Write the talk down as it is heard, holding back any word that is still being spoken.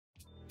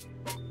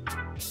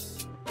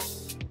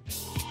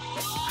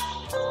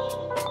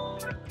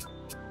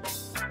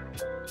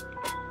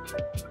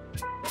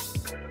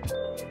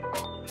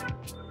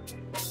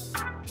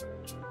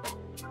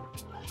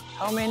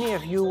How many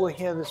of you were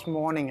here this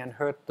morning and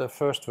heard the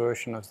first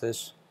version of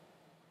this?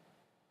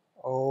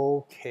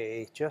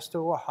 Okay, just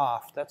over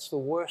half. That's the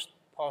worst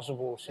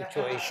possible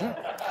situation.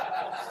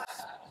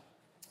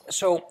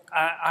 So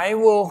I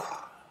will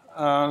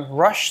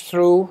rush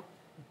through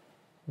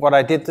what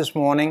I did this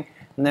morning,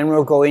 and then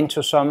we'll go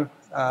into some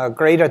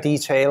greater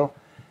detail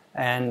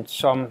and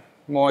some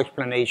more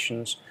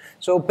explanations.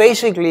 So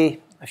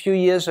basically, a few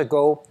years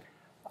ago,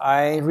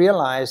 I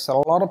realized that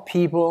a lot of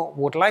people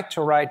would like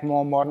to write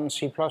more modern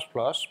C++.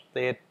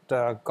 They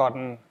had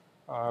gotten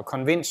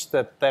convinced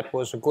that that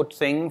was a good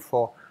thing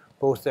for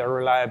both their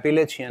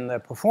reliability and their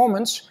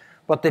performance,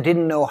 but they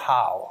didn't know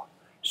how.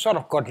 Sort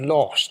of got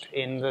lost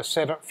in the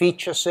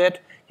feature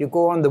set. You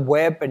go on the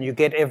web and you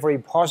get every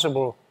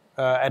possible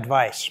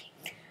advice.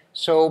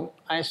 So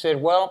I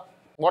said, well,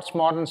 what's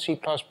modern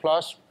C++?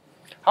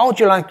 How would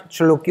you like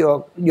to look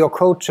your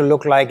code to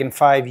look like in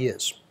 5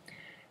 years?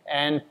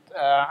 And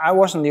I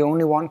wasn't the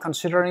only one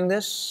considering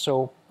this,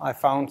 so I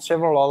found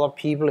several other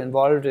people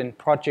involved in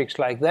projects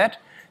like that.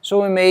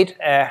 So we made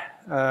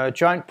a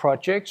joint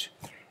project,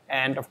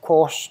 and of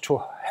course,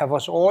 to have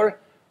us all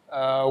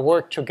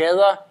work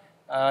together,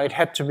 it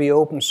had to be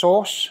open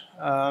source.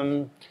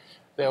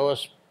 There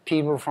was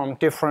people from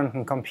different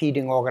and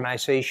competing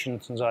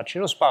organizations and such.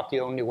 It was about the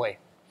only way.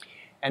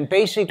 And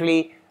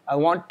basically, I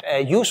want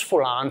a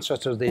useful answer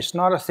to this,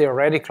 not a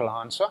theoretical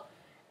answer.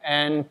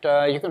 And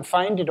you can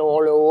find it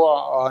all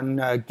over on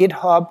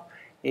GitHub.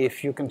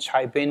 If you can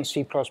type in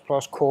C++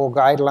 core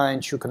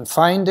guidelines, you can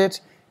find it.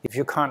 If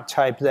you can't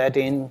type that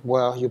in,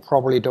 well, you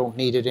probably don't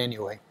need it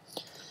anyway.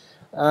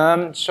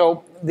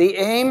 So the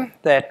aim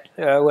that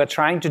we're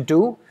trying to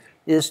do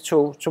is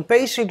to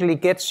basically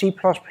get C++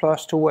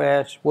 to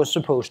where it was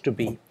supposed to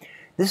be.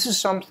 This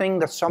is something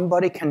that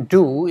somebody can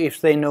do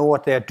if they know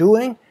what they're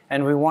doing,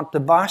 and we want the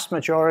vast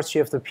majority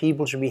of the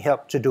people to be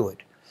helped to do it.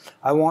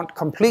 I want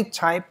complete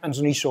type and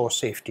resource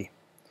safety.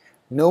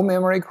 No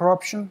memory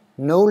corruption,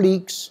 no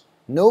leaks,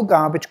 no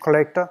garbage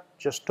collector,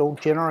 just don't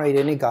generate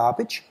any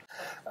garbage,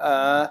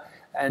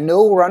 and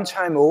no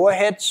runtime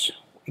overheads,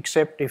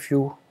 except if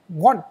you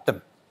want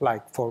them,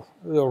 like for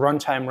your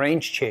runtime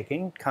range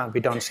checking, can't be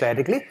done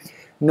statically.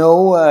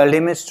 No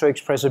limits to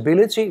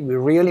expressibility. We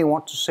really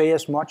want to say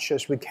as much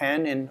as we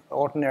can in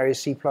ordinary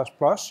C++.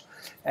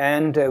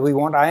 And we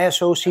want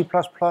ISO C++.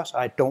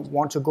 I don't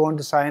want to go and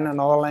design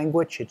another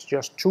language. It's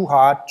just too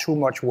hard, too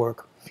much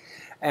work.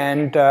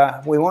 And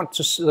we want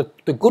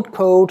the good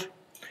code,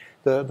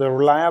 the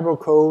reliable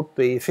code,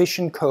 the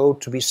efficient code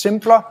to be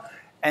simpler.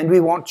 And we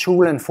want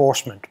tool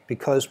enforcement,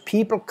 because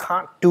people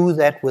can't do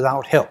that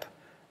without help.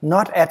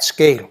 Not at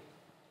scale.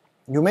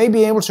 You may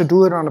be able to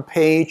do it on a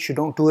page, you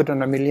don't do it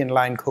on a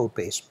million-line code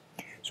base.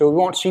 So we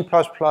want C++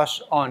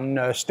 on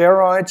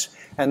steroids,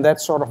 and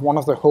that's sort of one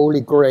of the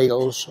holy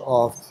grails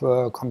of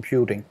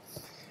computing.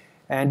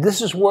 And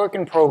this is work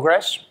in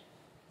progress.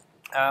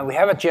 We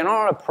have a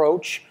general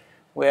approach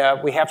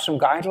where we have some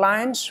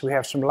guidelines, we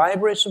have some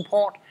library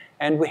support,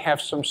 and we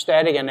have some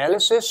static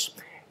analysis.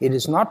 It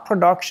is not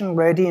production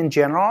ready in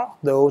general,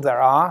 though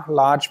there are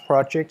large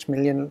projects,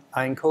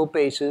 million-line code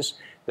bases,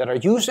 that are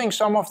using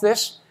some of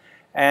this,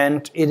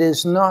 and it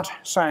is not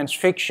science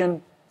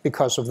fiction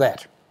because of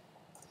that.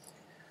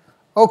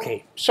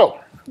 Okay, so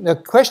the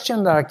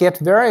question that I get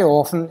very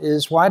often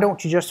is, why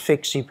don't you just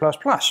fix C++?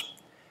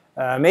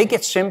 Make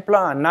it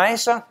simpler and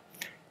nicer,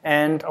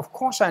 and of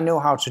course I know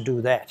how to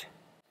do that.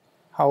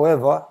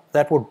 However,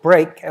 that would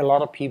break a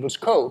lot of people's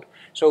code.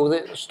 So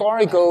the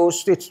story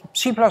goes,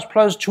 C++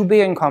 is too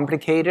big and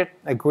complicated,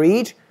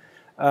 agreed.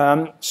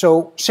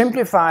 So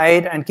simplify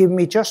it and give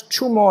me just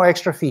 2 more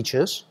extra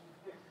features.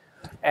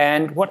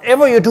 And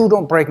whatever you do,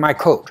 don't break my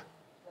code.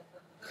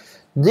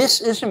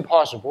 This is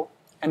impossible.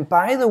 And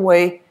by the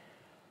way,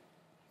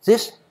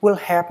 this will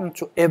happen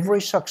to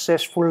every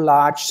successful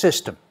large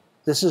system.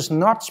 This is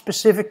not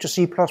specific to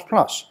C++.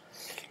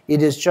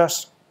 It is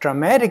just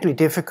dramatically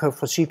difficult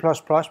for C++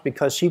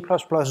 because C++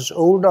 is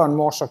older and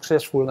more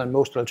successful than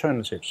most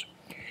alternatives.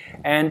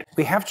 And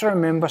we have to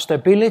remember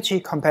stability,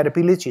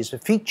 compatibility is a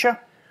feature.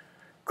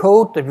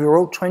 Code that we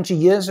wrote 20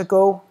 years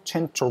ago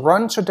tend to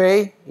run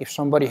today if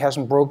somebody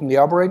hasn't broken the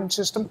operating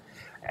system,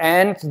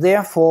 and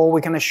therefore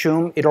we can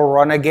assume it'll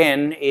run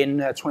again in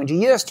 20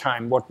 years'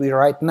 time, what we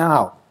write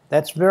now.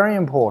 That's very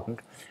important.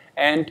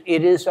 And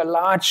it is a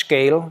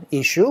large-scale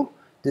issue.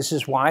 This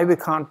is why we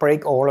can't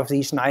break all of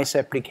these nice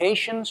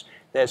applications.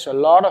 There's a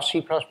lot of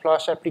C++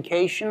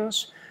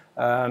 applications,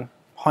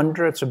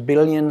 hundreds of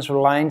billions of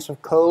lines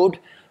of code,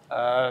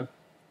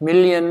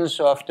 millions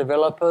of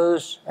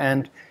developers,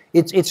 and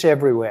it's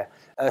everywhere.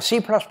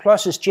 C++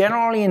 is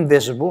generally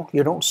invisible.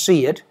 You don't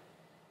see it.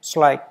 It's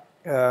like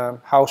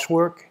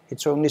housework.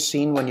 It's only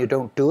seen when you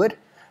don't do it.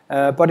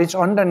 But it's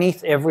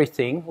underneath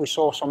everything. We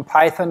saw some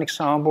Python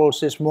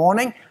examples this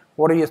morning.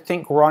 What do you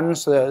think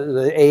runs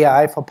the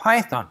AI for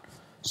Python?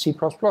 C++,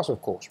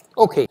 of course.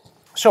 Okay,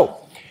 so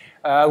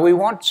we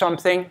want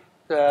something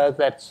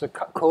that's the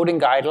coding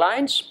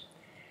guidelines.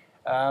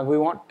 We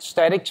want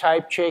static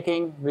type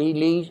checking,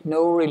 release,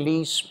 no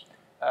release.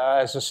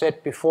 As I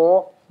said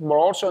before, but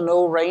also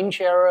no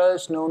range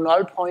errors, no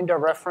null pointer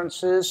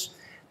references,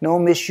 no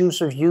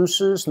misuse of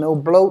uses, no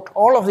bloat,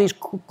 all of these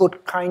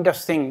good kind of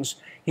things.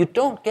 You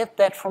don't get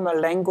that from a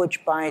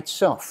language by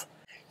itself.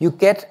 You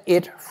get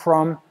it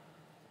from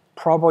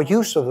proper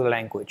use of the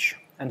language.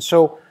 And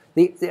so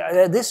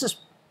this is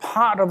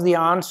part of the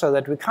answer,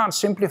 that we can't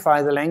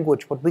simplify the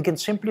language, but we can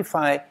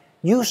simplify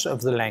use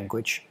of the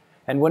language.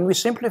 And when we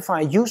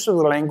simplify use of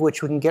the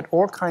language, we can get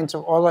all kinds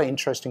of other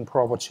interesting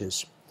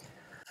properties.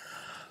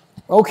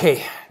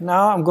 Okay,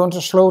 now I'm going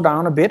to slow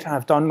down a bit.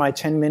 I've done my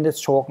 10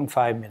 minutes talk in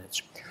 5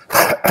 minutes.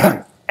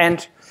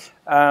 And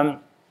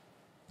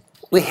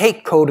we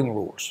hate coding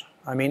rules.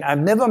 I mean, I've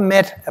never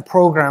met a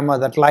programmer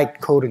that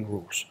liked coding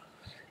rules.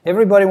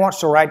 Everybody wants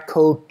to write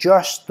code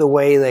just the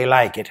way they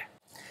like it.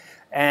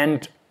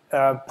 And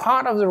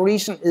part of the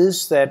reason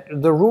is that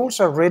the rules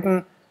are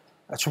written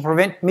to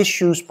prevent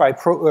misuse by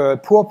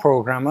poor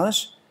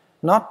programmers,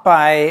 not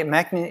by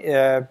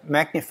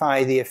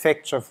magnify the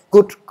effects of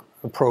good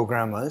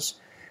programmers.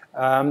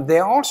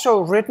 They're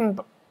also written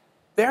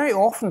very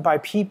often by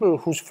people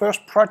whose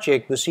first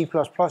project with C++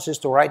 is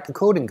to write the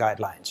coding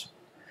guidelines.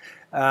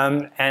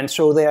 And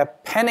so they are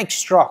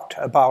panic-struck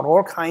about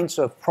all kinds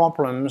of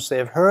problems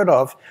they've heard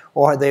of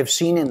or they've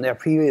seen in their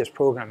previous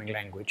programming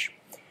language.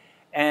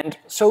 And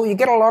so you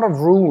get a lot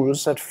of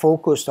rules that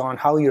focus on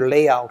how you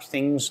lay out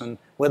things and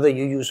whether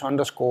you use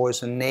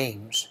underscores and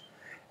names.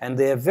 And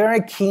they're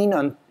very keen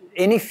on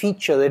any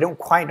feature they don't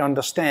quite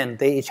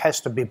understand, it has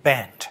to be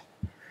banned.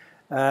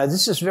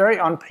 This is very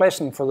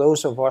unpleasant for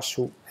those of us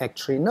who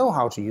actually know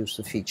how to use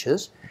the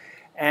features.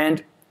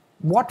 And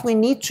what we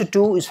need to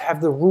do is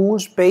have the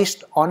rules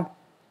based on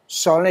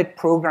solid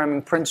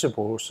programming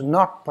principles,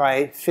 not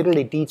by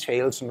fiddly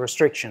details and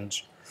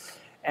restrictions.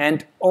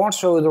 And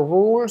also the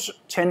rules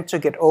tend to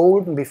get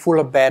old and be full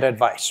of bad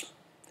advice.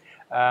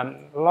 A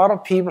lot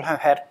of people have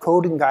had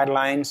coding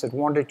guidelines that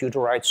wanted you to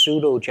write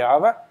pseudo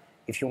Java.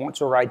 If you want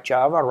to write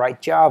Java,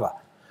 write Java.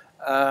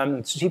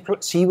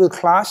 C with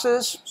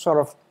classes, sort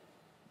of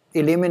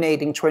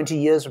eliminating 20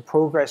 years of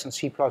progress in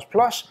C++,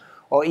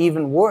 or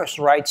even worse,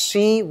 write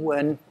C,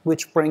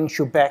 which brings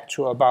you back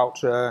to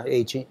about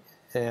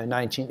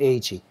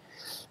 1980.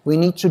 We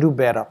need to do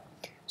better.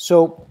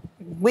 So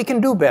we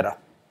can do better.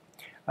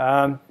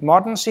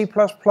 Modern C++,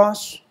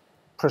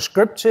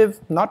 prescriptive,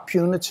 not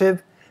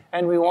punitive,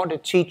 and we want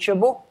it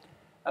teachable,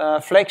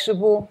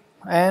 flexible,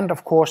 and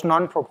of course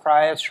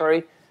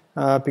non-proprietary,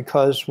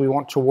 because we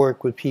want to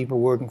work with people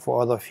working for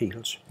other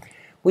fields.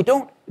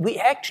 We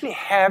actually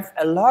have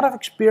a lot of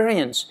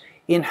experience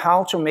in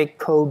how to make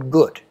code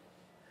good.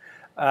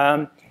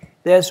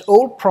 There's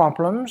old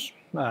problems,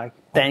 like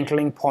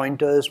dangling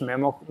pointers,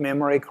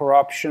 memory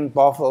corruption,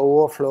 buffer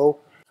overflow.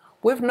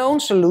 We've known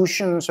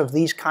solutions of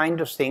these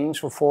kind of things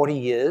for 40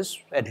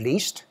 years, at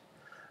least.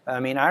 I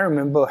mean, I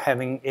remember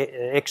having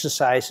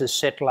exercises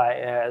set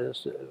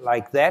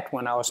like that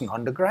when I was an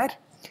undergrad.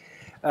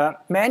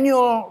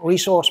 Manual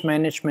resource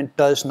management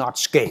does not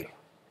scale.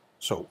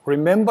 So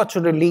remember to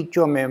delete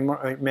your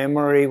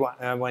memory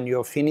when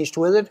you're finished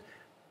with it.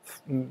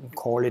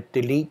 Call it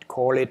delete,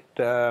 call it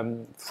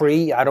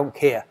free, I don't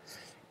care.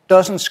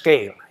 Doesn't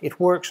scale. It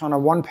works on a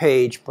one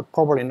page, but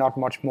probably not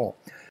much more.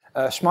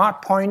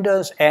 Smart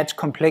pointers adds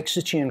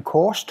complexity and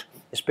cost.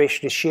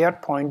 Especially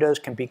shared pointers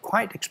can be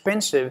quite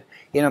expensive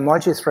in a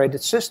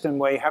multi-threaded system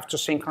where you have to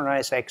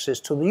synchronize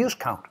access to the use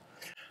count.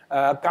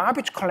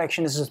 Garbage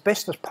collection is at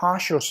best a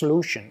partial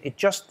solution. It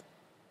just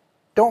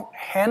don't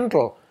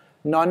handle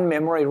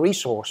non-memory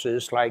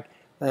resources like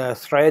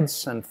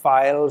threads and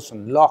files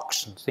and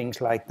locks and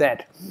things like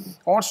that.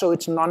 Also,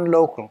 it's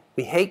non-local.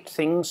 We hate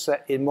things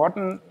that in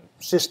modern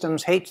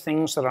systems hate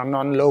things that are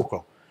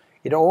non-local.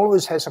 It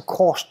always has a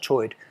cost to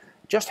it.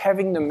 Just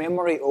having the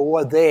memory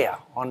over there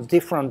on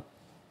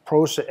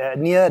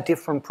near a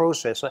different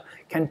processor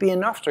can be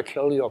enough to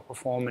kill your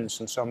performance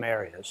in some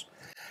areas.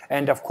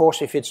 And of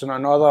course, if it's in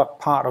another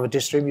part of a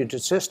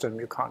distributed system,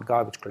 you can't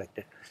garbage collect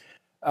it.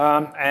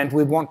 And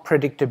we want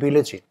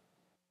predictability.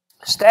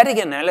 Static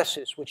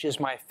analysis, which is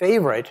my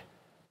favorite,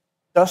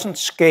 doesn't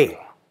scale.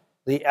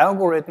 The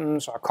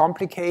algorithms are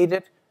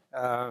complicated,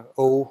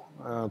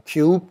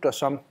 cubed or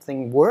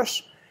something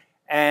worse,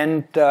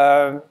 and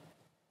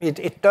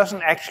it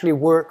doesn't actually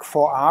work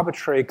for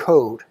arbitrary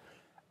code.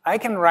 I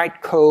can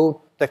write code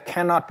that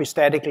cannot be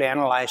statically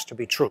analyzed to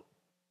be true,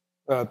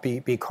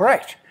 be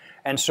correct.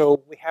 And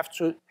so we have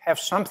to have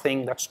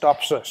something that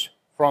stops us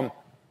from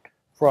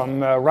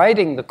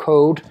writing the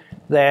code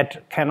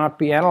that cannot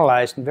be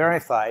analyzed and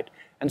verified.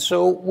 And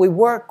so we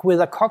work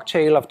with a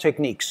cocktail of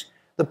techniques.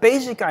 The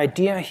basic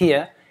idea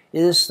here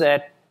is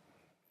that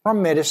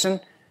from medicine,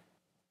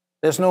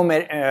 there's no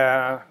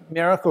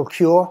miracle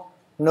cure.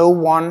 No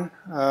one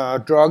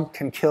drug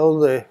can kill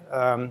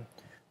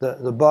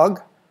the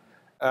bug.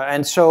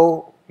 And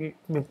so,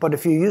 but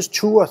if you use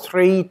 2 or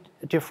 3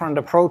 different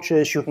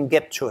approaches, you can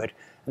get to it.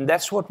 And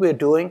that's what we're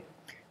doing.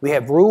 We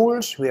have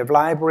rules, we have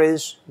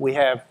libraries, we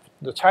have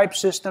the type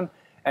system,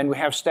 and we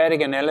have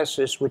static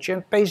analysis, which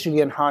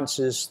basically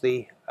enhances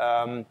the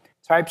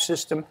type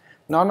system.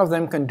 None of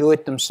them can do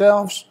it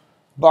themselves,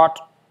 but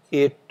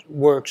it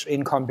works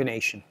in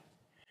combination.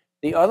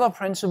 The other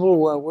principle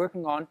we're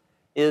working on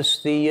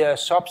is the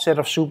subset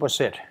of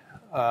superset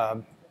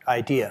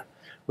idea,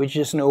 which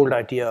is an old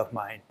idea of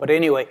mine. But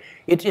anyway,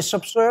 it is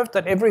observed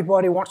that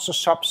everybody wants to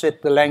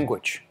subset the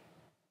language.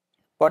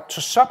 But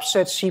to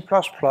subset C++,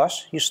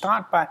 you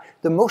start by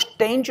the most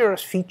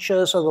dangerous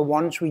features are the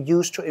ones we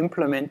use to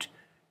implement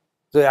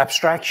the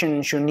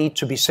abstractions you need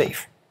to be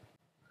safe.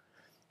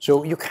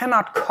 So you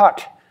cannot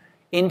cut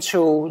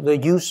into the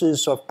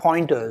uses of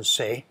pointers,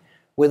 say,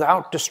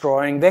 without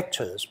destroying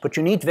vectors. But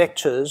you need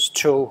vectors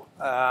to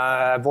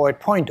avoid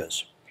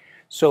pointers.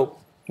 So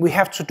we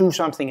have to do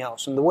something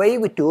else. And the way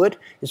we do it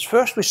is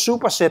first we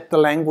superset the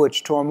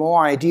language to a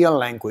more ideal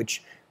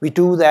language. We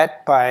do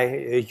that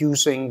by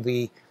using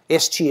the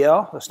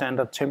STL, the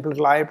standard template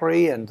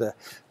library, and the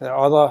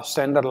other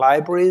standard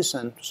libraries,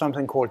 and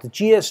something called the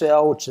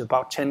GSL, which is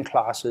about 10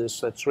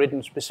 classes that's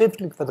written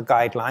specifically for the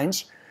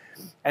guidelines.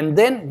 And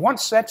then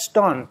once that's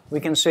done, we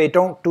can say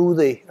don't do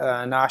the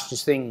nasty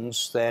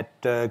things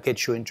that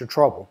get you into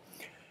trouble.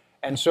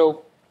 And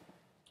so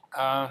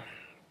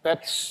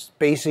that's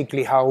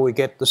basically how we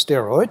get the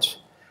steroids.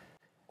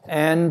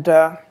 And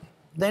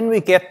then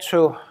we get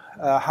to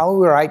how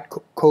we write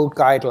code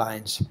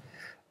guidelines.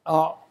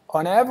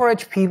 On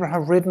average, people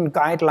have written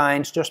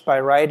guidelines just by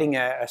writing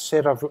a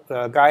set of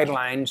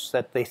guidelines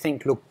that they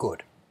think look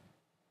good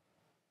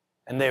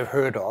and they've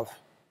heard of.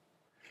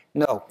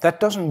 No, that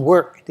doesn't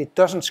work. It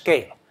doesn't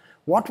scale.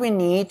 What we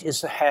need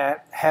is to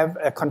have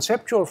a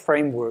conceptual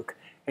framework,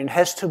 and it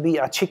has to be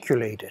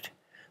articulated.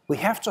 We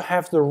have to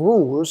have the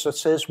rules that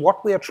says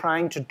what we are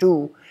trying to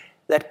do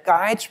that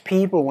guides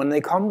people when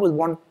they come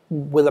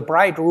with a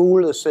bright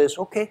rule that says,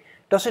 okay,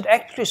 does it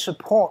actually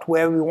support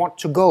where we want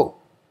to go?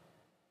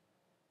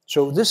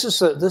 So this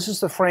is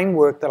the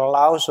framework that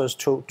allows us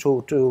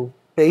to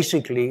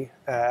basically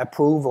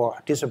approve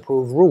or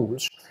disapprove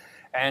rules.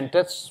 And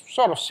that's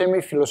sort of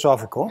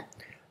semi-philosophical.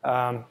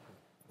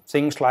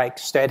 Things like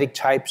static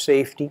type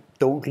safety,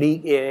 don't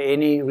leak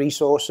any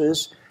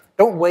resources,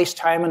 don't waste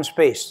time and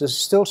space. This is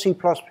still C++.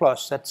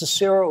 That's a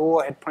zero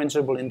overhead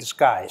principle in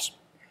disguise.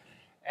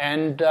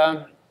 And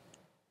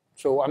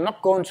so I'm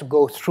not going to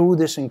go through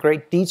this in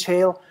great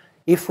detail.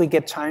 If we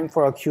get time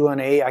for a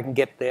Q&A, I can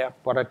get there,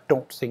 but I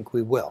don't think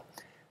we will.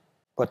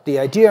 But the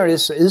idea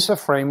is a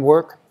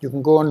framework. You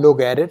can go and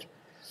look at it.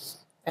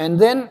 And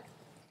then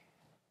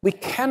we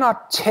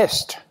cannot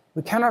test.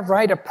 We cannot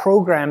write a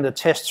program that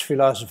tests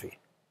philosophy.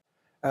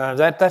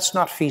 That's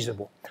not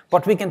feasible.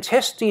 But we can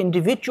test the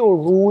individual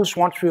rules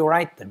once we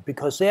write them,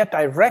 because they are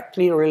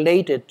directly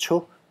related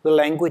to the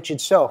language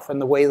itself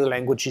and the way the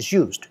language is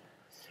used.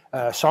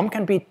 Some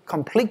can be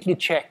completely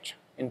checked.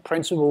 In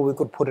principle, we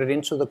could put it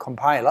into the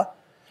compiler.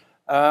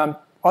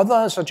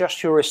 Others are just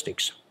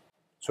heuristics.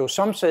 So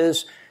some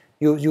says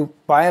you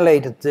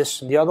violated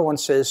this, and the other one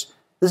says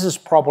this is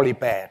probably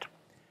bad.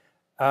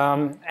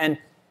 And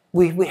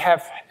we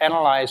have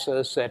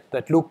analyzers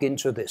that look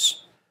into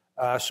this.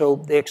 So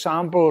the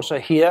examples are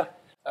here.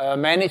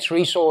 Manage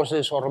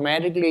resources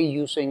automatically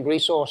using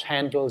resource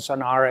handles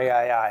and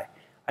RAII.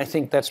 I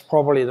think that's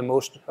probably the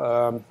most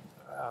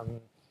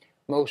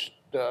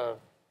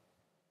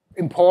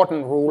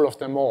important rule of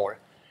them all.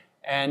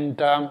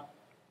 And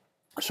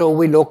so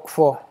we look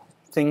for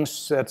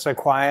things that's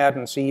acquired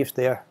and see if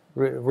they're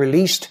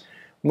released,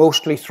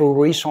 mostly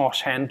through resource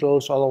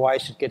handles,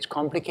 otherwise it gets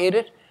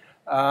complicated.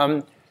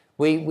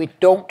 We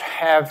don't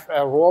have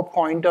a raw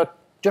pointer,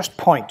 just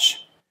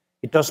points.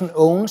 It doesn't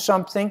own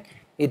something,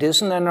 it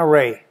isn't an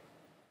array.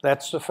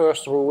 That's the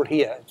first rule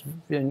here.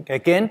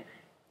 Again,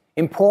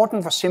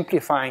 important for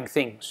simplifying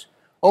things.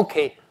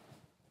 Okay,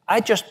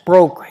 I just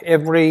broke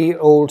every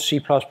old C++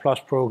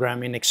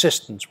 program in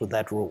existence with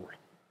that rule.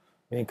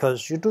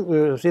 Because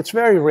it's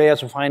very rare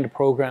to find a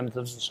program that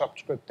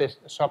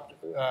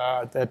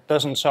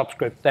doesn't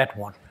subscript that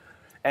one.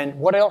 And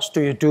what else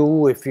do you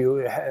do if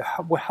you,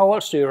 how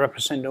else do you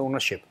represent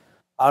ownership?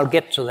 I'll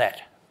get to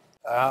that.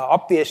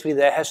 Obviously,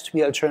 there has to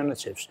be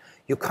alternatives.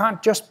 You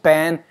can't just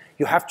ban,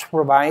 you have to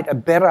provide a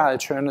better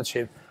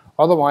alternative.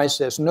 Otherwise,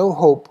 there's no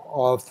hope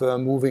of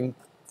moving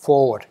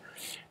forward.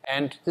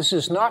 And this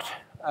is not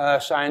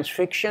science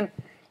fiction.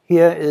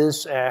 Here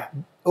is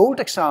an old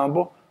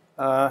example,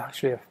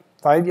 actually a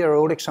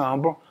 5-year-old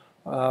example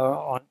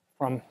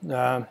from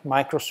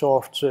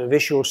Microsoft's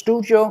Visual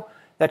Studio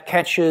that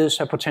catches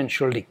a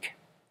potential leak.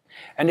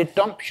 And it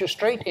dumps you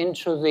straight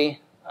into the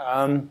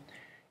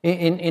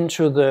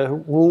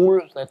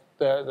rule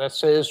that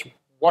says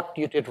what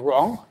you did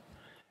wrong.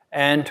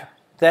 And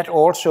that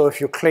also,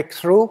 if you click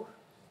through,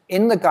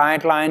 in the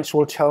guidelines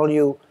will tell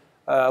you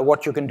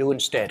what you can do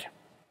instead.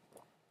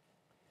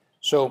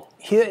 So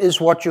here is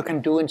what you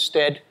can do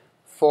instead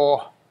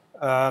for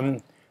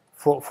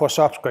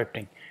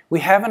subscripting. We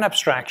have an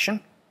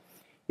abstraction.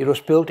 It was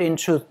built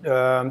into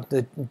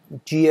the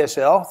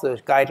GSL,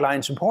 the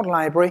Guideline Support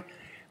Library,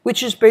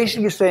 which is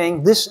basically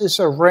saying this is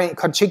a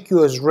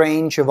contiguous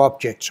range of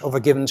objects of a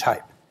given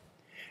type.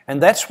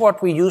 And that's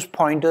what we use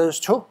pointers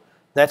to.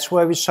 That's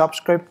where we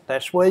subscript.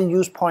 That's where you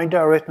use pointer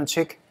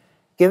arithmetic.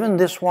 Given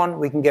this one,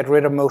 we can get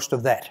rid of most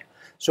of that.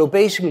 So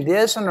basically,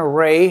 there's an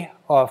array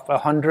of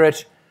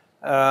 100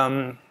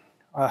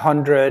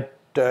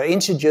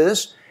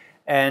 integers,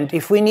 and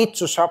if we need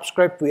to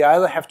subscript, we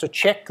either have to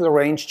check the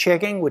range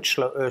checking, which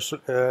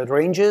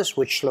ranges,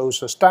 which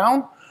slows us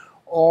down,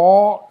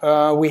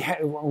 or we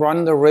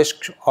run the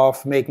risk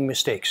of making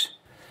mistakes.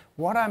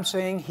 What I'm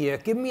saying here,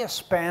 give me a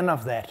span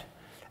of that.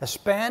 A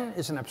span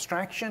is an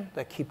abstraction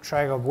that keeps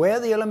track of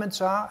where the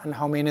elements are and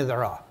how many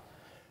there are.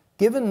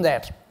 Given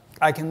that,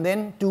 I can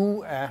then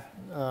do a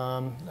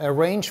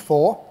range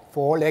for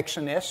all x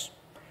and s.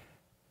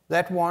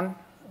 That one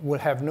will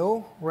have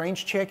no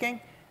range checking,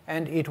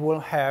 and it will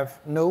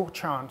have no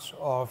chance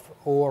of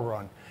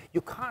overrun.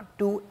 You can't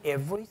do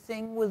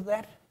everything with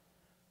that,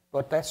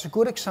 but that's a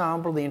good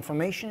example. The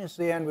information is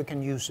there and we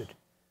can use it.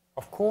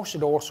 Of course,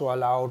 it also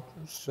allows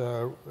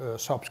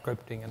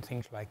subscripting and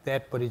things like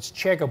that, but it's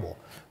checkable.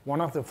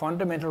 One of the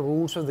fundamental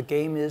rules of the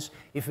game is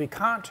if we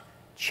can't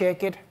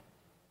check it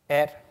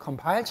at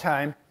compile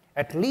time,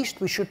 at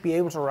least we should be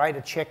able to write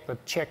a check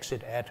that checks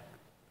it at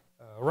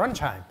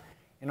runtime.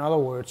 In other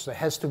words, there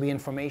has to be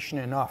information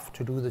enough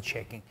to do the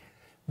checking.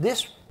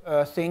 This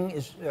thing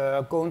is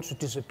going to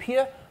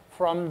disappear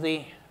from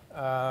the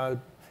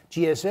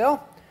GSL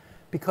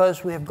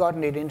because we have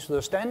gotten it into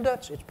the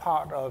standards. It's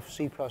part of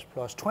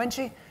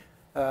C++20.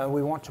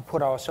 We want to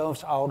put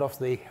ourselves out of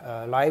the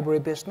library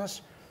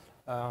business.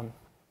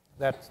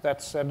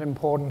 That's an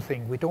important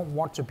thing. We don't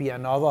want to be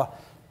another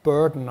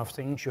burden of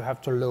things you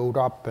have to load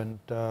up and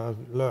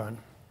learn.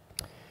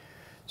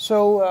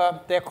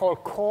 So they're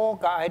called core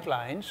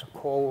guidelines,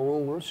 core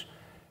rules,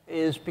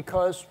 is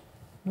because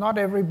not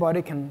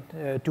everybody can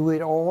do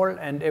it all,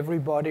 and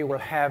everybody will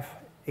have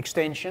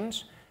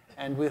extensions,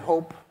 and we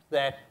hope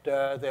that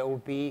there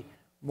will be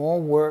more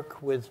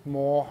work with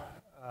more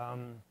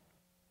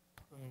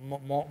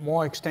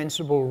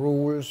extensible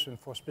rules and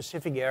for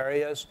specific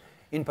areas.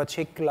 In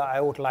particular,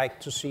 I would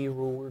like to see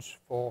rules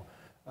for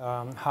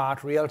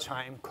hard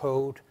real-time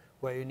code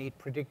where you need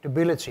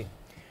predictability.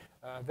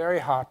 Very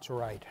hard to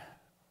write.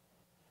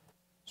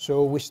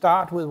 So we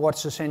start with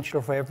what's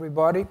essential for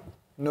everybody,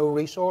 no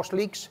resource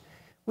leaks.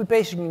 We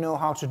basically know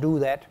how to do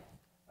that.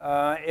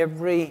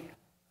 Every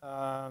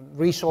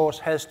resource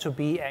has to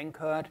be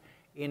anchored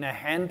in a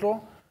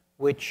handle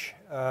which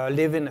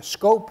live in a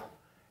scope,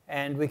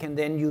 and we can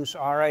then use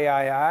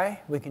RAII.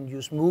 We can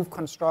use move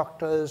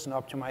constructors and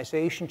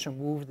optimization to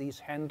move these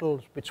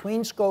handles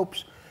between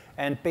scopes,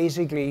 and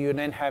basically you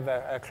then have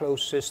a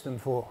closed system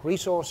for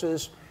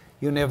resources.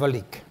 You never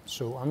leak.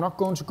 So I'm not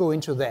going to go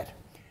into that.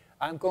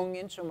 I'm going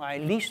into my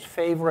least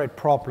favorite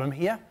problem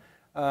here,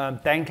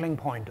 dangling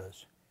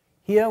pointers.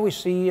 Here we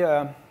see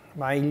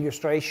my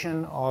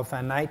illustration of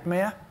a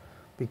nightmare,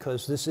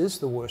 because this is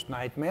the worst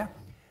nightmare.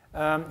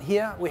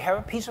 Here we have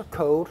a piece of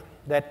code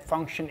that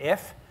function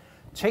f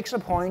takes a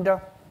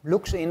pointer,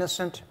 looks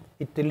innocent,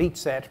 it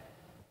deletes that.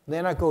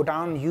 Then I go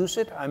down and use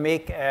it. I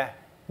make a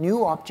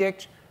new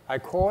object, I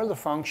call the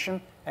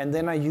function, and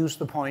then I use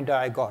the pointer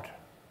I got.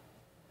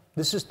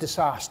 This is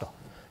disaster,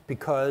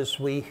 because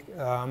we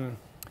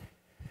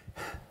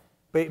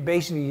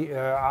basically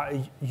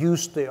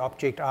used the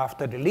object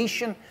after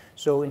deletion.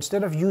 So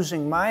instead of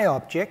using my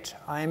object,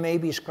 I may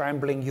be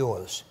scrambling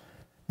yours.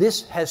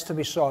 This has to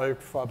be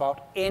solved for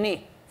about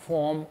any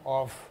form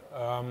of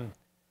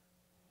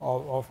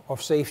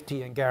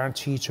safety and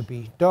guarantee to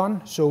be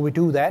done. So we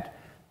do that.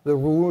 The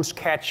rules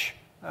catch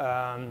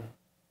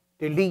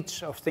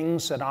deletes of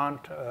things that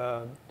aren't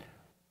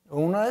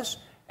owners,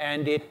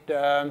 and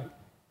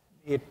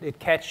it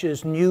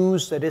catches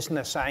news that isn't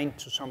assigned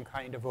to some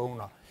kind of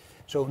owner.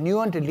 So new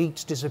and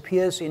deletes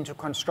disappears into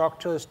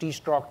constructors,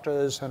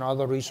 destructors, and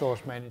other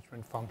resource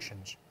management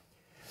functions.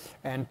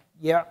 And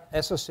yeah,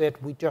 as I said,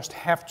 we just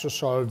have to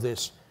solve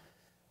this.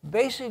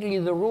 Basically,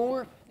 the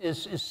rule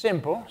is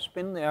simple. It's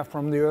been there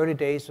from the early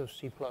days of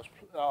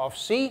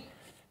C.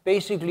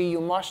 Basically, you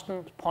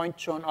mustn't point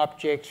to an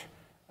object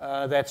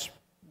that's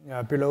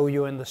below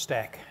you in the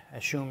stack,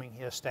 assuming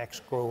here stacks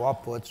grow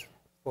upwards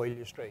for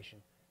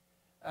illustration.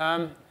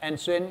 And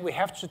then we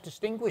have to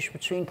distinguish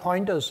between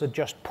pointers that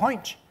just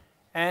point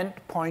and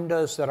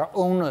pointers that are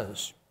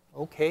owners.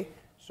 Okay,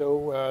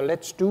 so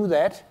let's do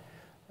that.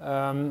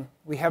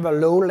 We have a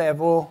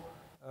low-level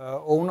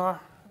owner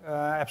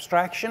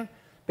abstraction.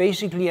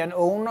 Basically, an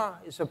owner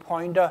is a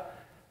pointer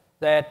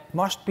that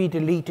must be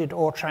deleted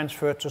or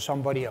transferred to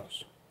somebody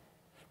else,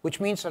 which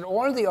means that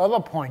all the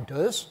other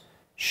pointers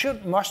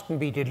mustn't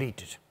be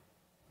deleted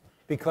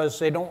because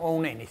they don't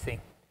own anything.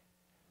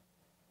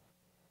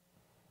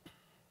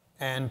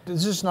 And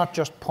this is not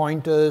just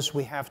pointers.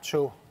 We have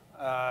to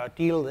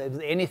deal with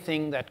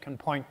anything that can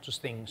point to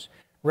things.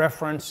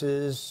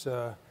 References,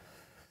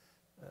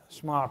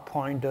 smart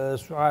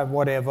pointers,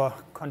 whatever,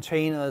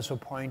 containers of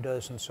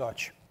pointers and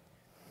such.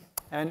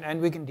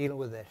 And we can deal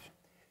with it.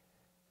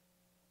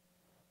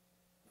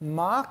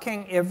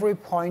 Marking every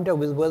pointer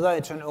with whether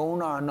it's an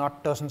owner or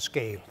not doesn't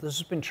scale. This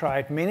has been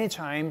tried many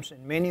times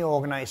in many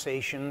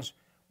organizations.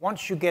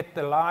 Once you get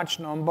the large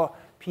number,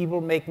 people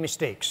make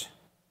mistakes.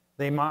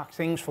 They mark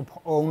things for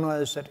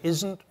owners that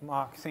isn't,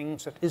 mark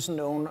things that isn't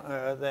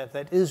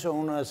that is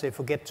owners, they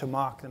forget to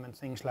mark them and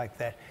things like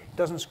that. It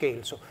doesn't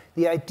scale. So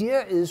the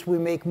idea is we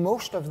make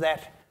most of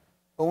that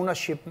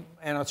ownership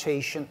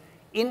annotation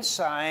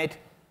inside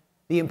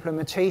the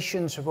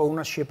implementations of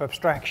ownership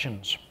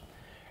abstractions,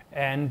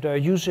 and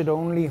use it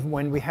only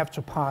when we have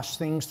to pass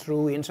things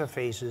through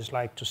interfaces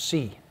like to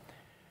C.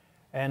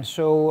 And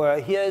so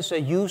here is a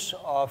use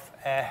of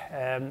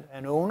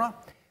an owner.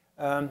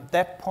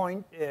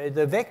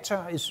 The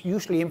vector is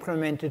usually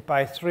implemented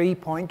by 3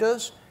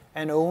 pointers,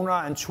 an owner,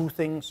 and 2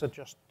 things that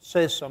just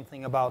says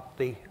something about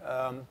the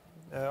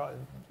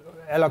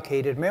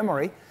allocated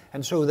memory.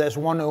 And so there's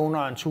 1 owner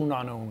and 2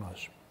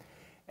 non-owners.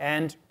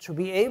 And to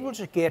be able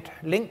to get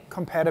link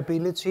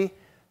compatibility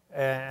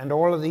and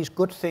all of these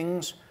good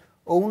things,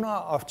 owner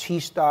of T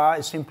star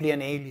is simply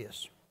an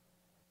alias.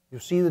 You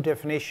see the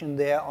definition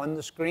there on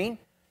the screen.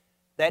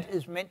 That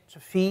is meant to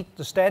feed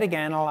the static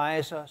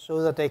analyzer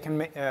so that they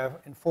can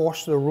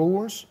enforce the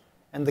rules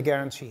and the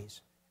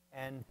guarantees.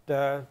 And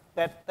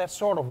that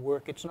sort of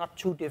work, it's not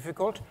too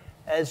difficult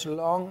as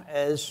long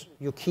as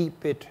you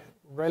keep it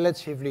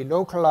relatively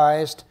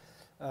localized.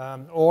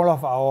 All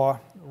of our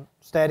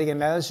static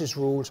analysis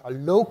rules are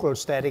local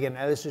static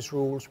analysis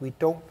rules. We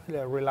don't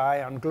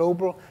rely on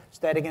global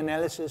static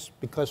analysis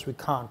because we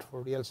can't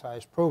for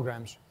real-size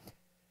programs.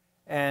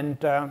 And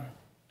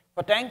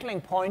for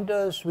dangling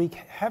pointers, we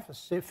have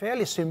a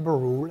fairly simple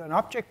rule. An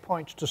object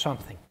points to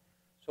something.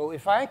 So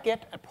if I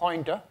get a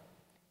pointer,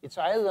 it's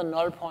either a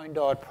null pointer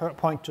or a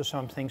point to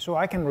something, so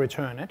I can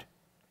return it.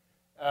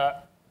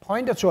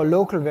 Pointer to a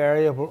local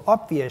variable,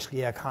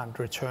 obviously I can't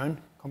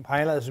return.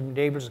 Compilers have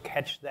been able to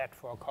catch that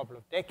for a couple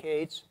of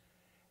decades.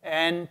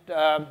 And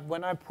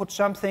when I put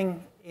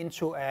something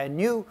into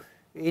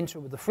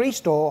the free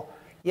store,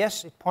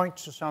 yes, it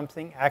points to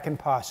something, I can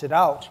pass it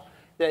out.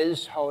 There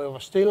is, however,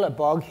 still a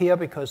bug here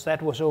because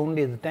that was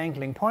only the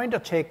dangling pointer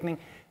checking.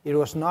 It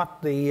was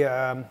not the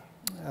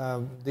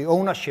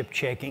ownership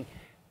checking.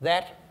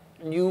 That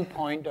new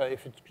pointer,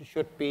 if it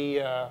should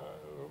be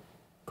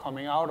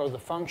coming out of the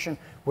function,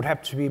 would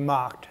have to be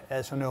marked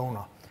as an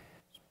owner.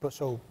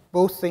 So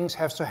both things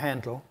have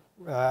to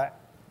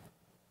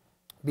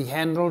be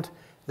handled.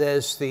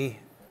 There's the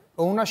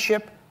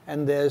ownership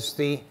and there's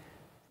the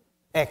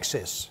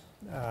access.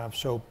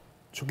 So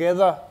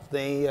together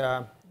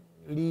they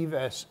leave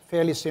a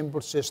fairly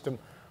simple system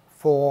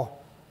for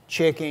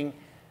checking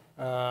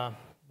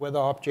whether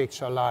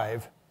objects are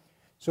live.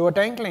 So a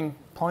dangling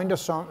pointer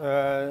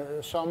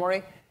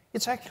summary,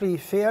 it's actually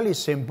fairly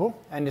simple,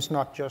 and it's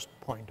not just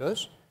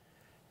pointers.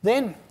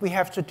 Then we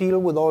have to deal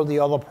with all the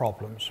other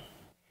problems.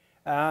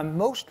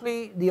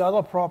 Mostly the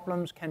other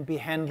problems can be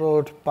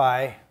handled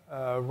by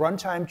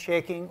runtime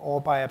checking or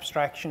by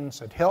abstractions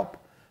that help.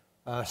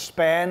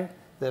 Span,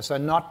 there's a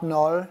not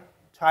null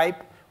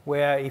type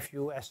where if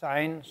you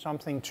assign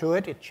something to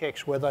it, it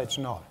checks whether it's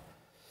null.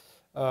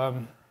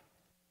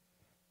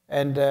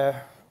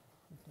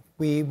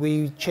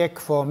 We check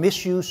for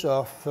misuse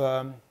of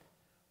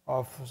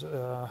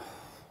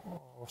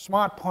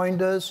smart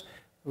pointers.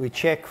 We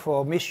check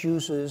for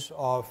misuses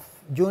of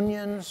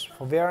unions,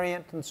 for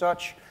variant and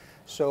such.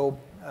 So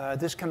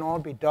this can all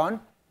be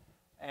done.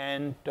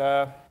 And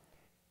to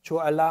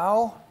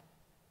allow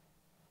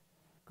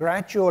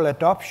gradual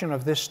adoption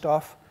of this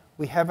stuff,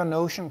 we have a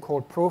notion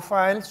called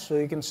profiles. So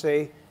you can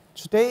say,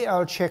 today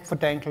I'll check for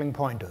dangling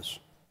pointers,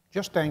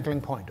 just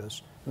dangling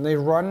pointers. And they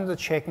run the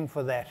checking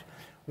for that.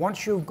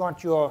 Once you've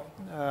got your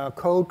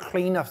code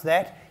clean of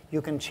that,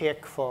 you can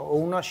check for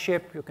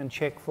ownership, you can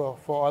check for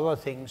other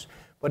things.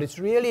 But it's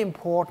really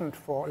important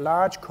for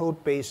large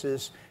code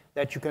bases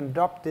that you can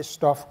adopt this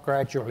stuff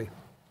gradually.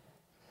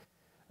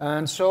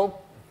 And so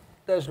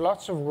there's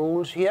lots of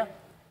rules here.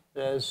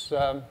 There's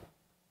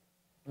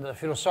the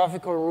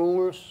philosophical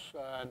rules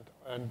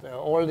and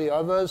all the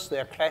others.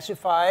 They're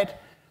classified.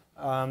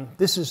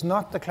 This is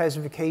not the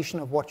classification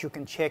of what you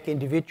can check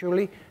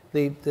individually.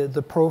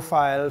 The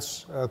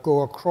profiles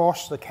go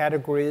across the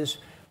categories.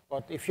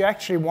 But if you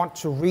actually want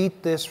to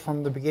read this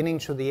from the beginning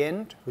to the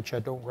end, which I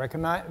don't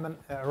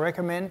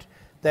recommend,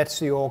 that's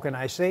the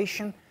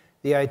organization.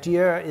 The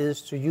idea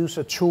is to use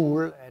a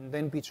tool and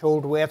then be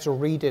told where to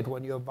read it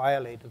when you have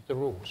violated the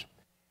rules.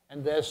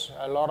 And there's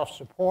a lot of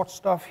support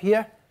stuff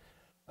here.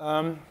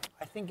 I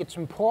think it's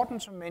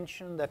important to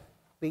mention that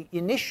the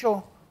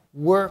initial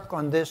work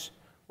on this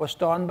was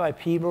done by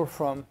people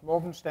from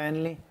Morgan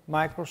Stanley,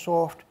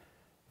 Microsoft,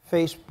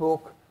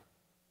 Facebook,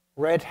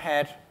 Red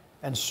Hat,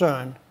 and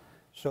CERN.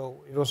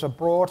 So it was a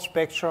broad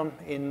spectrum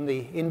in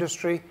the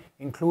industry,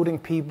 including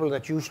people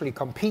that usually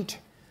compete.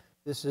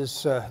 This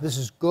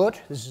is good,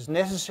 this is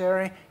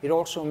necessary. It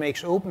also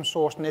makes open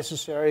source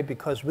necessary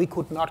because we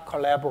could not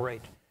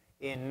collaborate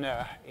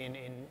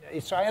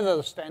it's either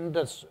the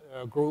standards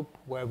group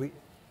where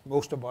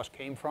most of us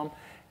came from,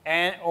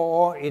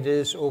 or it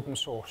is open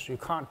source. You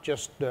can't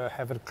just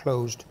have it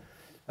closed.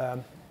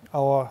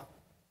 Our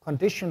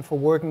condition for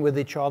working with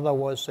each other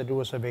was that it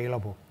was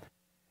available.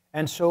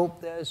 And so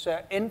there's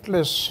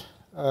endless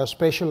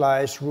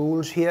specialized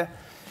rules here.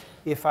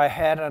 If I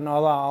had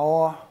another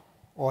hour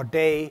or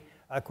day,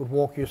 I could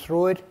walk you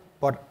through it,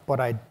 but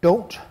I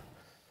don't.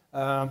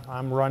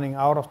 I'm running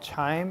out of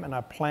time, and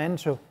I plan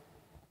to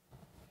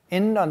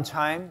end on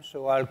time,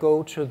 so I'll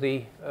go to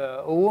the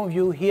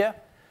overview here.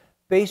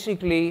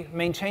 Basically,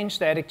 maintain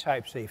static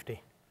type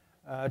safety.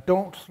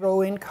 Don't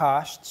throw in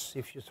casts.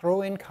 If you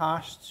throw in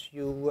casts,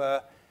 you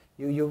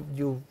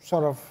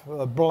sort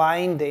of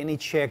blind any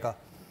checker.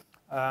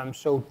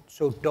 So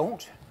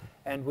don't.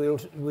 And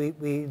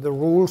the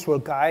rules will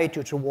guide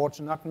you towards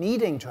not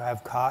needing to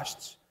have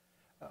casts.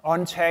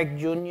 Untagged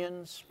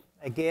unions,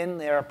 again,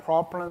 they're a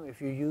problem.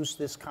 If you use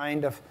this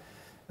kind of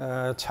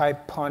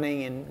type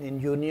punning in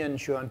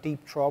unions, you're in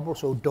deep trouble,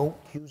 so don't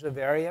use a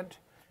variant.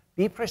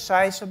 Be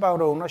precise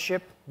about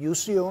ownership.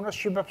 Use the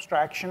ownership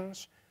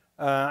abstractions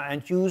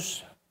and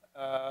use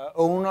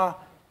owner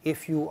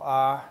if you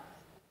are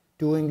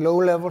doing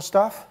low-level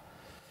stuff.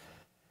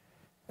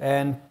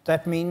 And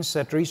that means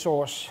that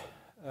resource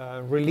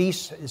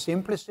release is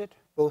implicit,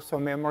 both for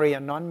memory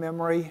and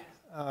non-memory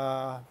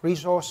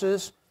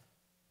resources.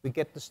 We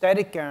get the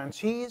static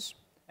guarantees,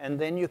 and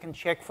then you can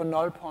check for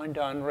null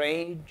pointer on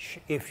range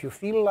if you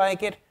feel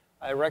like it.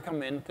 I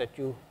recommend that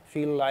you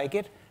feel like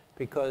it,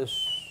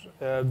 because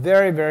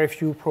very, very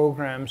few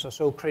programs are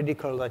so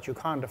critical that you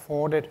can't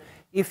afford it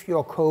if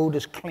your code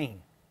is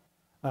clean.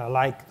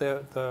 Like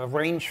the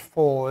range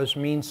fours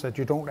means that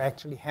you don't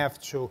actually have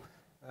to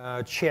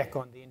check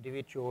on the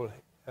individual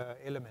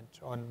element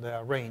on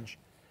the range.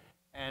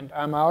 And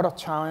I'm out of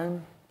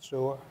time,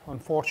 so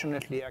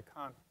unfortunately I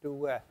can't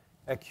do a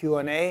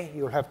Q&A.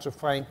 You'll have to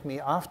find me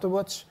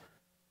afterwards.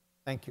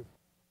 Thank you.